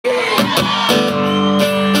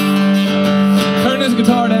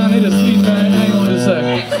down. Need a speed back. Hang on just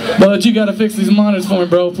a sec. But you gotta fix these monitors for me,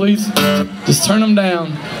 bro, please. Just turn them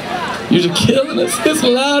down. You're just killing us. It's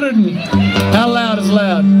louder than... How loud is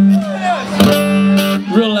loud?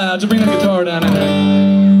 Real loud. Just bring the guitar down in there.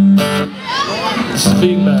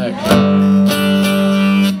 Speed back.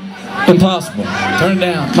 Impossible. Turn it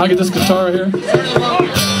down. Might get this guitar right here.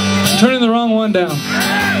 I'm turning the wrong one down.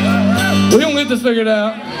 We don't get this figured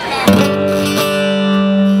out.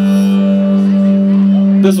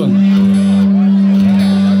 This one.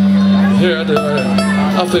 Here, I do it right here.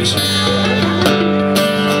 I'll fix it.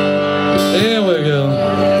 There we go.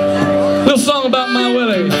 Little song about my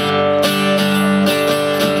Willie.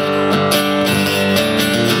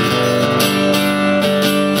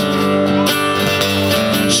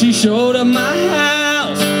 She showed up my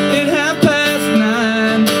house at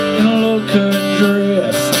 9:30 in a low-cut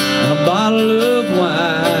dress and a bottle of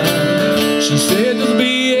wine. She said there'll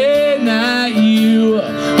be a night you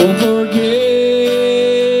won't forget.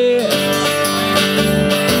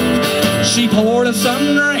 She poured us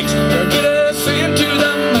some drinks to get us into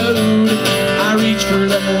the mood. I reached for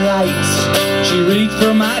the lights, she reached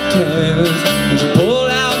for my tunes, and she pulled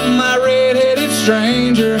out my red-headed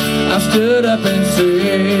stranger. I stood up and said,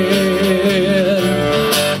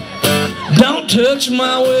 don't touch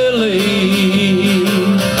my Willie,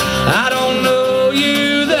 I don't know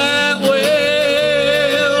you that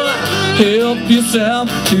well. Help yourself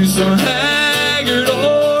to some Haggard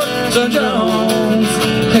or some Jones,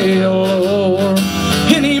 hell, or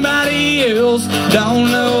anybody else. Don't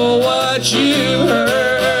know what you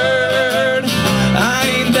heard. I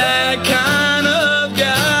ain't that kind of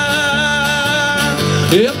guy.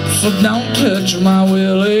 Yep, so don't touch my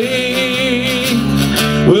Willie.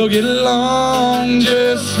 We'll get along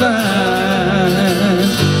just fine.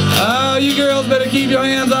 Oh, you girls better keep your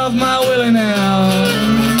hands off my Willie now.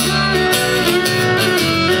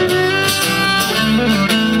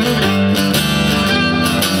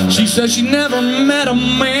 She said she never met a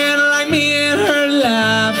man like me in her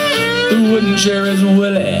life who wouldn't share his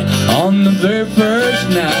Willie on the very first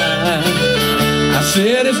night. I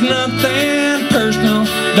said it's nothing personal,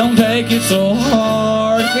 don't take it so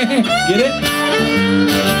hard. Get it?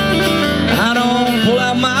 I don't pull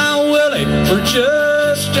out my Willie for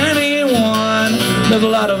just anyone. There's a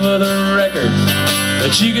lot of other records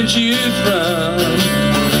that you can choose from.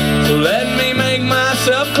 So let me make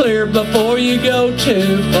myself clear before you go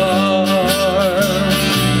too far.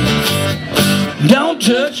 Don't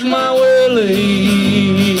touch my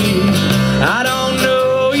Willie, I don't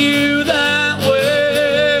know you that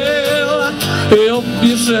well. Help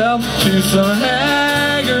yourself to some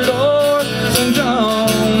Haggard or some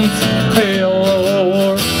Jones, hell,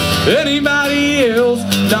 or anybody else.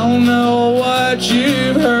 Don't know what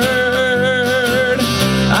you've heard.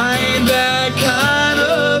 I ain't that kind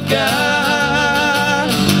of guy.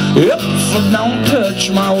 Yep, so don't touch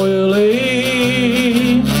my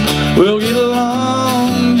Willie. We'll get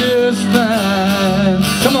along just fine.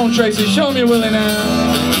 Come on, Tracy, show me your Willie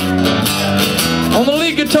now. On the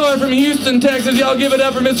lead guitar from Houston, Texas, y'all give it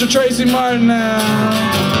up for Mr. Tracy Martin now.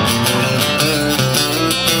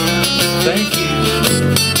 Thank you.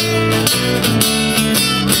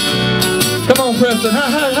 Come on, Preston.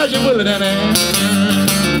 How's your Willie down there?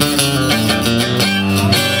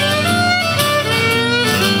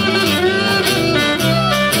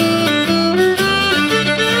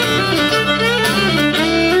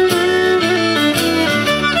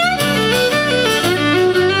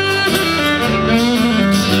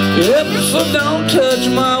 Yep, so don't touch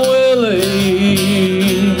my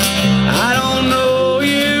Willie, I don't know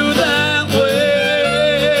you that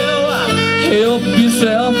well. Help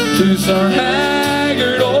yourself to some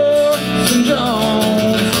Haggard or some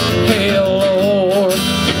Jones, hell, or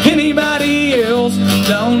anybody else.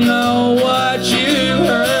 Don't know what you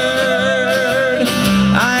heard.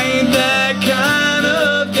 I ain't that kind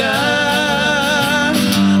of guy.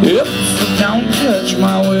 Yep, so don't touch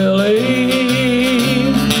my Willie.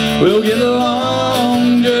 We'll get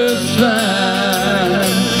along just fine.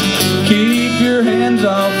 Keep your hands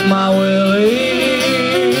off my Willie.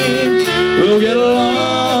 We'll get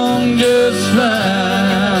along just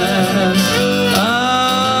fine.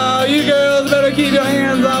 Oh, you girls better keep your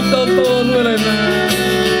hands off those boys, Willie, man.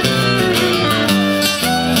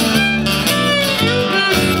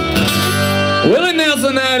 Willie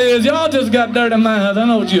Nelson, that is. Y'all just got dirty mouths. I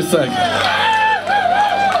know what you're saying.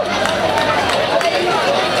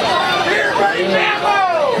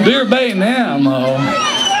 Beer bait and ammo.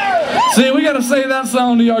 See, we gotta sing that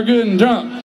song till y'all good and drunk.